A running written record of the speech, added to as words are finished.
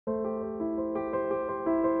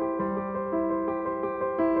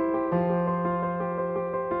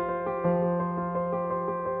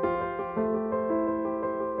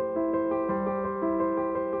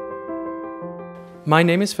My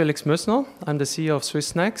name is Felix Moesner. I'm the CEO of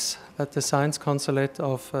swissnex at the Science Consulate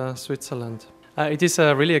of Switzerland. It is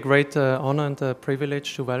really a great honor and a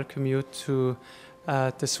privilege to welcome you to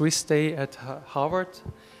the Swiss Day at Harvard,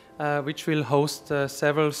 which will host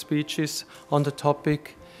several speeches on the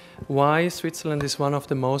topic why Switzerland is one of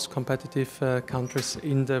the most competitive countries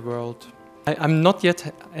in the world. I'm not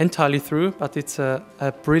yet entirely through, but it's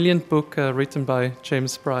a brilliant book written by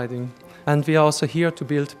James Breiding. And we are also here to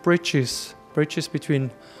build bridges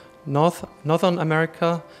between Northern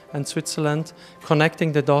America and Switzerland,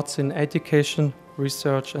 connecting the dots in education,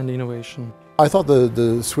 research and innovation. I thought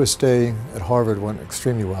the Swiss Day at Harvard went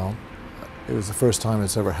extremely well. It was the first time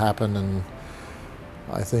it's ever happened, and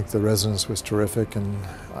I think the resonance was terrific, and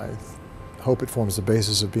I hope it forms the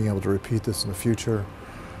basis of being able to repeat this in the future.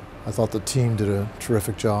 I thought the team did a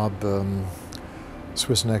terrific job.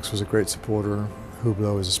 swissnex was a great supporter.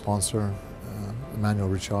 Hublot is a sponsor. Emmanuel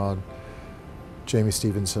Richard, Jamie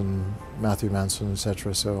Stevenson, Matthew Manson,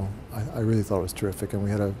 etc. So I really thought it was terrific, and we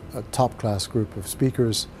had a top-class group of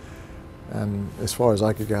speakers. And as far as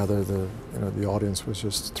I could gather, the audience was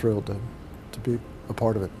just thrilled to be a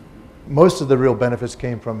part of it. Most of the real benefits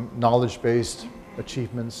came from knowledge-based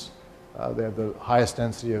achievements. They have the highest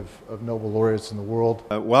density of Nobel laureates in the world.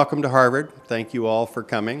 Welcome to Harvard. Thank you all for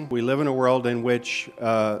coming. We live in a world in which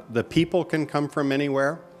the people can come from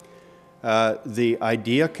anywhere, the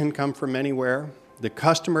idea can come from anywhere, the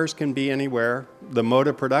customers can be anywhere, the mode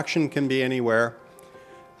of production can be anywhere,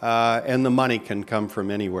 and the money can come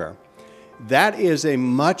from anywhere. That is a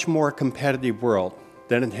much more competitive world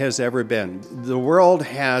than it has ever been. The world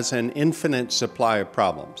has an infinite supply of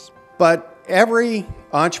problems, but every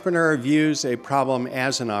entrepreneur views a problem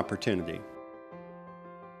as an opportunity.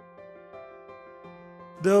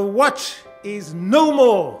 The watch is no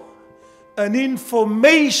more an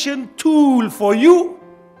information tool for you.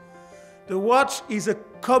 The watch is a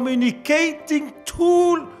communicating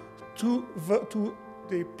tool to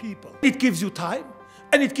the people. It gives you time,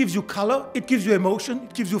 and it gives you color, it gives you emotion,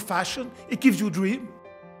 it gives you fashion, it gives you dream.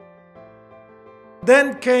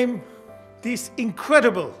 Then came this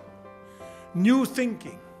incredible new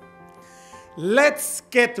thinking. Let's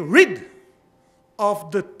get rid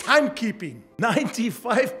of the timekeeping.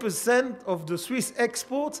 95% of the Swiss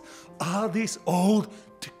exports are these old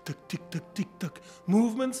tick-tock, tick-tock, tick-tock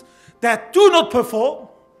movements that do not perform.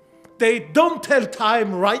 They don't tell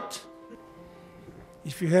time right.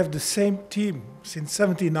 If you have the same team since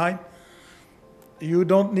 '79, you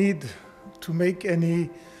don't need to make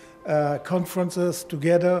any conferences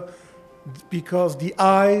together, because the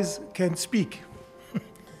eyes can speak.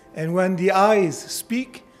 And when the eyes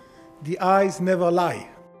speak, the eyes never lie.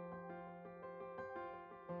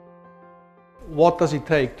 What does it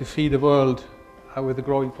take to feed the world with a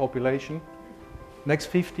growing population? Next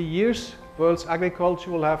 50 years, world's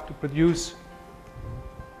agriculture will have to produce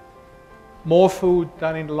more food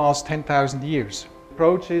than in the last 10,000 years. The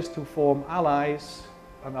approach is to form allies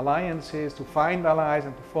and alliances, to find allies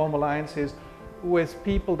and to form alliances with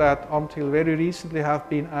people that until very recently have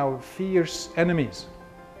been our fierce enemies.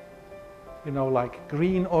 You know, like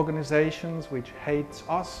green organizations which hate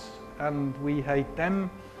us and we hate them.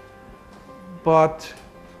 But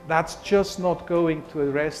that's just not going to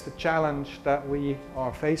address the challenge that we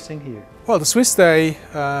are facing here. Well, the Swiss Day,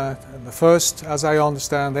 the first, as I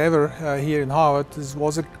understand, ever here in Harvard,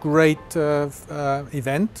 was a great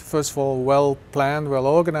event. First of all, well planned, well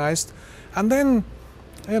organized, and then,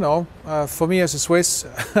 you know, for me as a Swiss,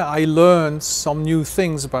 I learned some new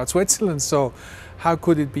things about Switzerland, so how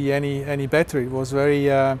could it be any better? It was very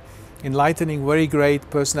enlightening, very great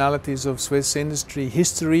personalities of Swiss industry,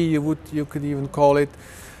 history you could even call it,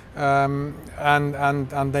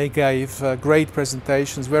 and they gave great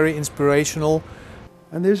presentations, very inspirational.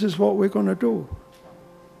 And this is what we're going to do.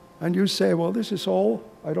 And you say, well, this is all.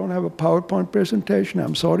 I don't have a PowerPoint presentation.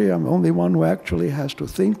 I'm sorry, I'm the only one who actually has to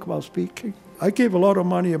think while speaking. I give a lot of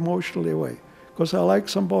money emotionally away because I like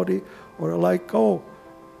somebody, or I like, oh,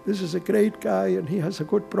 this is a great guy and he has a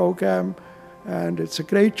good program and it's a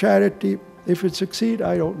great charity. If it succeeds,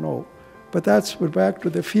 I don't know. But we're back to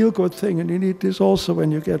the feel-good thing, and you need this also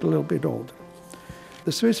when you get a little bit older.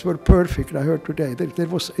 The Swiss were perfect, I heard today.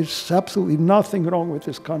 It's absolutely nothing wrong with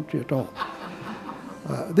this country at all.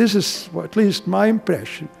 This is at least my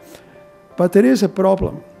impression. But there is a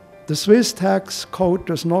problem. The Swiss tax code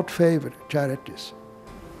does not favor charities.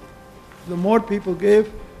 The more people give,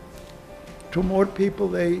 to more people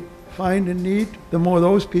they find in need, the more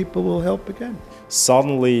those people will help again.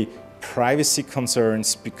 Suddenly, privacy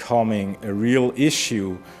concerns becoming a real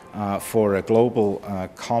issue for a global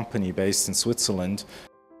company based in Switzerland.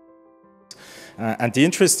 And the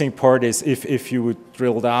interesting part is if you would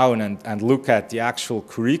drill down and look at the actual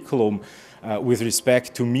curriculum with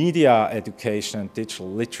respect to media education and digital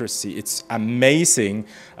literacy, it's amazing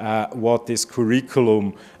what this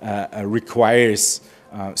curriculum requires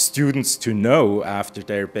students to know after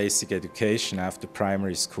their basic education, after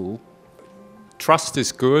primary school. Trust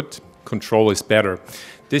is good, control is better.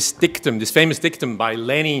 This dictum, this famous dictum by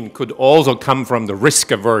Lenin, could also come from the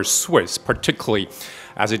risk-averse Swiss, particularly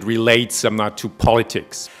as it relates to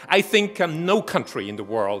politics. I think no country in the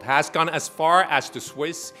world has gone as far as the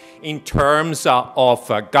Swiss in terms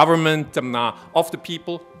of government of the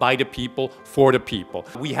people, by the people, for the people.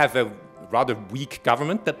 We have a rather weak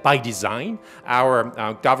government that by design.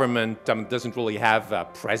 Our government doesn't really have a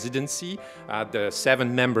presidency. The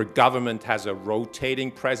 7-member government has a rotating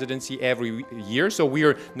presidency every year, so we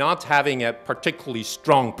are not having a particularly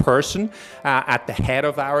strong person at the head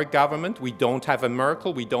of our government. We don't have a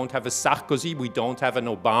Merkel, we don't have a Sarkozy, we don't have an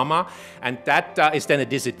Obama, and that is then a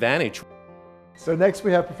disadvantage. So next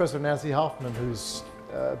we have Professor Nancy Hoffman,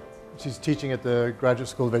 she's teaching at the Graduate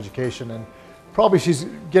School of Education, and probably she's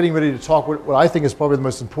getting ready to talk what I think is probably the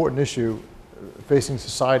most important issue facing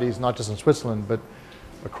societies, not just in Switzerland, but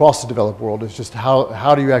across the developed world, is just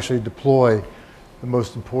how do you actually deploy the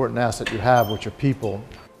most important asset you have, which are people.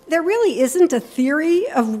 There really isn't a theory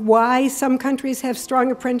of why some countries have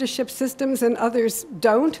strong apprenticeship systems and others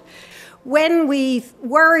don't. When we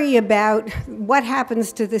worry about what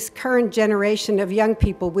happens to this current generation of young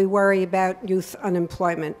people, we worry about youth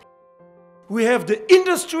unemployment. We have the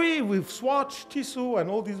industry with Swatch, Tissot, and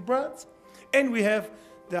all these brands, and we have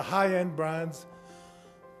the high-end brands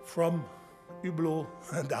from Hublot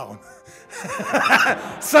down.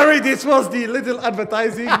 Sorry, this was the little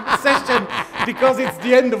advertising session because it's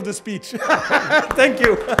the end of the speech. Thank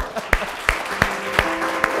you.